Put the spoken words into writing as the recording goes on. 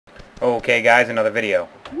Okay guys, another video.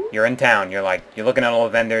 You're in town, you're looking at all the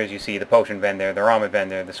vendors, you see the potion vendor, the ramen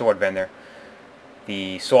vendor, the sword vendor,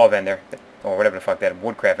 the saw vendor, or whatever the fuck that,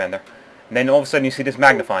 woodcraft vendor. And then all of a sudden you see this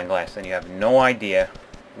magnifying glass, and you have no idea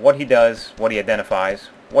what he does, what he identifies,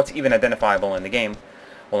 what's even identifiable in the game.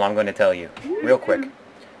 Well, I'm going to tell you, real quick.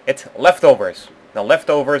 It's leftovers. The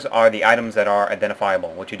leftovers are the items that are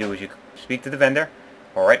identifiable. What you do is you speak to the vendor,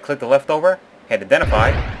 or right-click the leftover, hit identify,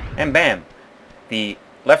 and bam! The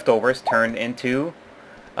leftovers turned into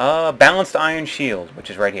a balanced iron shield, which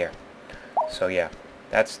is right here. So yeah,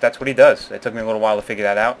 that's what he does. It took me a little while to figure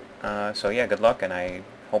that out. So yeah, good luck, and I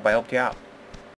hope I helped you out.